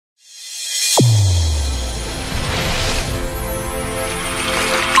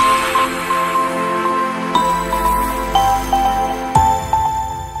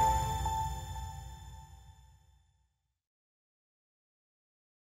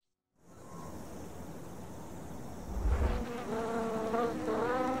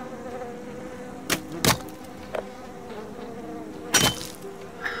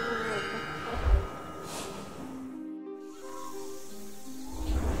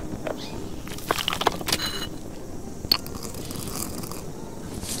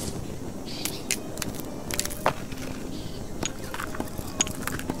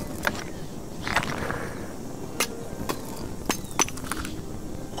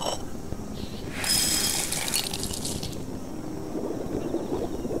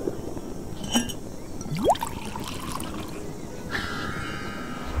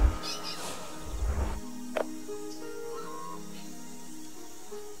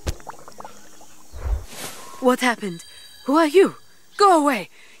What happened? Who are you? Go away!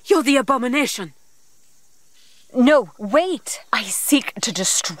 You're the Abomination! No, wait! I seek to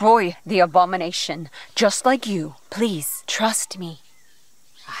destroy the Abomination, just like you. Please, trust me.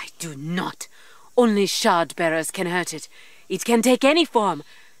 I do not. Only shard bearers can hurt it. It can take any form,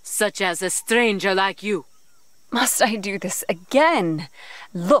 such as a stranger like you. Must I do this again?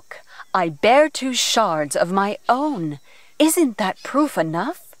 Look, I bear 2 shards of my own. Isn't that proof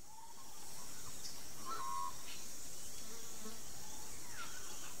enough?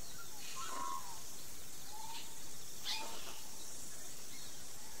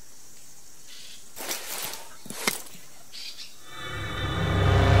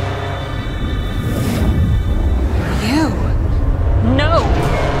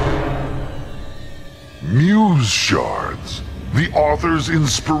 Muse shards. The author's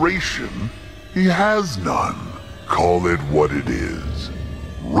inspiration? He has none. Call it what it is.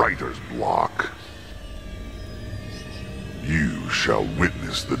 Writer's block. You shall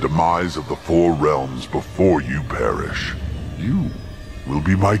witness the demise of the 4 realms before you perish. You will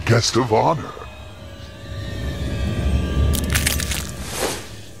be my guest of honor.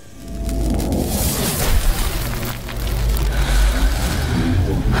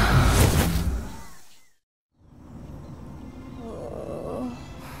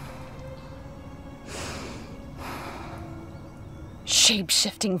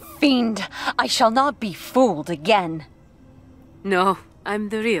 Shape-shifting fiend! I shall not be fooled again. No, I'm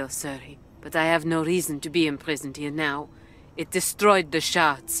the real Suri, but I have no reason to be imprisoned here now. It destroyed the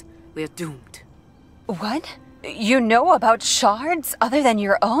shards. We're doomed. What? You know about shards other than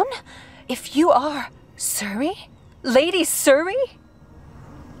your own? If you are Suri? Lady Suri?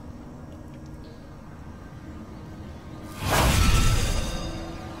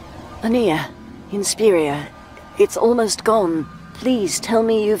 Ania, Inspiria, it's almost gone. Please tell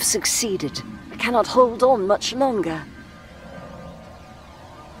me you've succeeded. I cannot hold on much longer.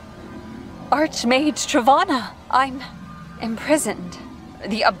 Archmage Trevana, I'm imprisoned.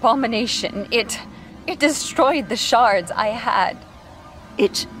 The Abomination, it destroyed the shards I had.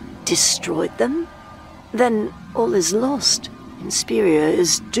 It destroyed them? Then all is lost. Inspiria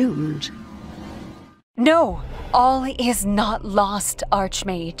is doomed. No, all is not lost,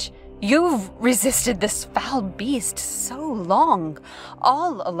 Archmage. You've resisted this foul beast so long,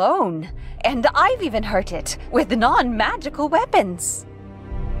 all alone, and I've even hurt it with non-magical weapons.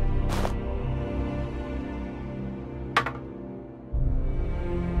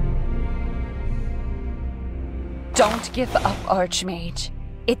 Don't give up, Archmage.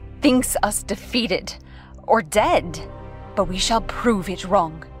 It thinks us defeated, or dead, but we shall prove it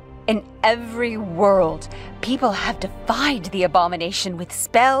wrong. In every world, people have defied the Abomination with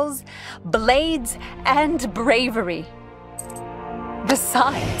spells, blades, and bravery.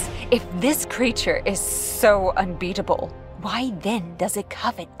 Besides, if this creature is so unbeatable, why then does it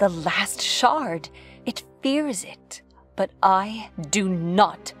covet the last shard? It fears it, but I do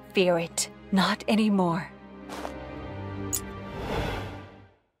not fear it. Not anymore.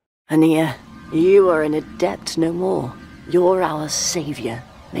 Ania, you are an adept no more. You're our savior.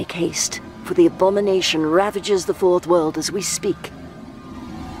 Make haste, for the Abomination ravages the 4th world as we speak.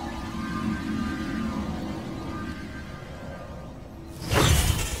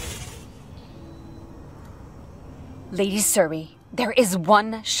 Lady Suri, there is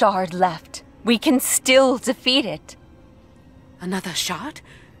 1 shard left. We can still defeat it. Another shard?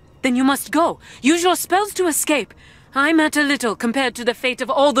 Then you must go. Use your spells to escape. I matter little compared to the fate of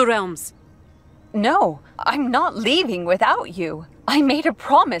all the realms. No, I'm not leaving without you. I made a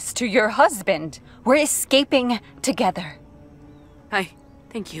promise to your husband. We're escaping together.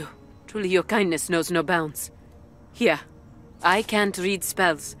 Thank you. Truly your kindness knows no bounds. Here, I can't read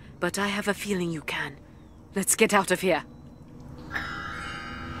spells, but I have a feeling you can. Let's get out of here.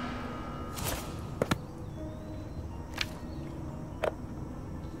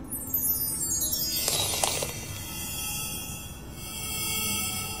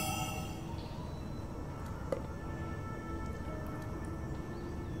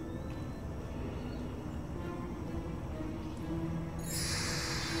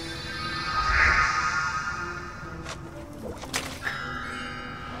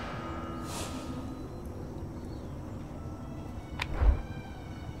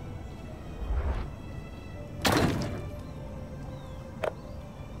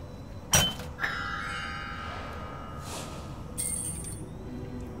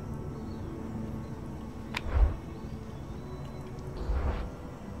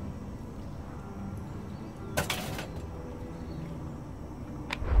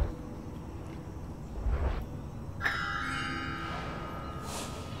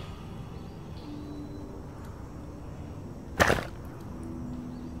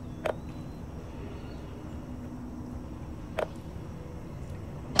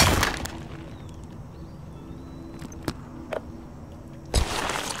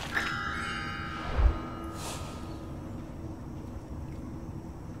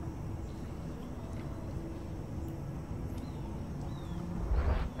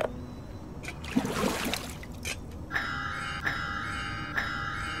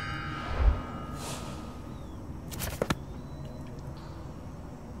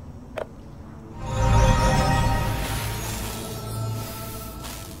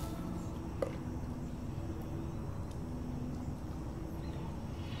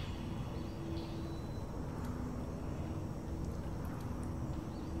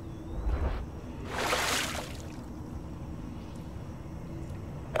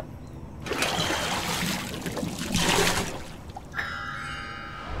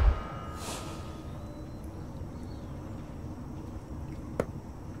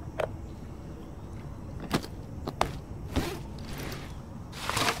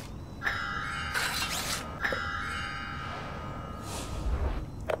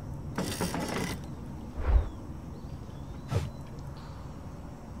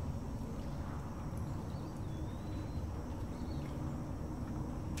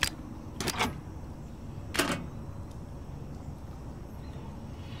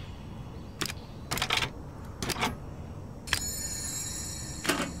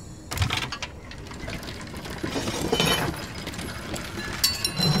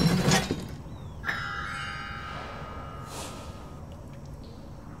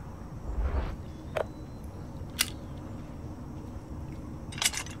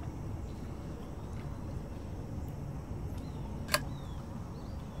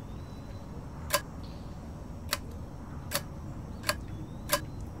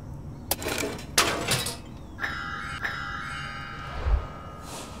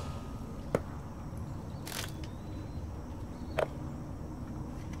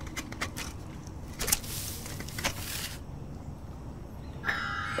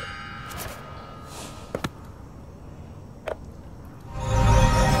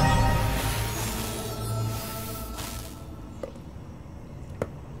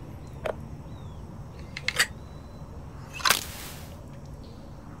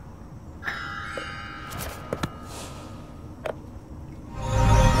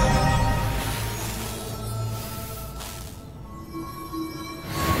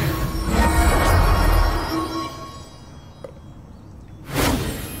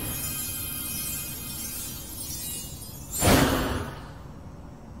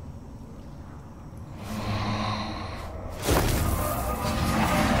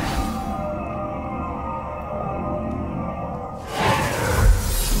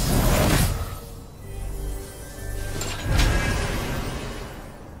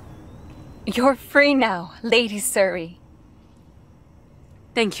 You're free now, Lady Surrey.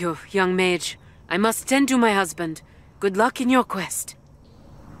 Thank you, young mage. I must tend to my husband. Good luck in your quest.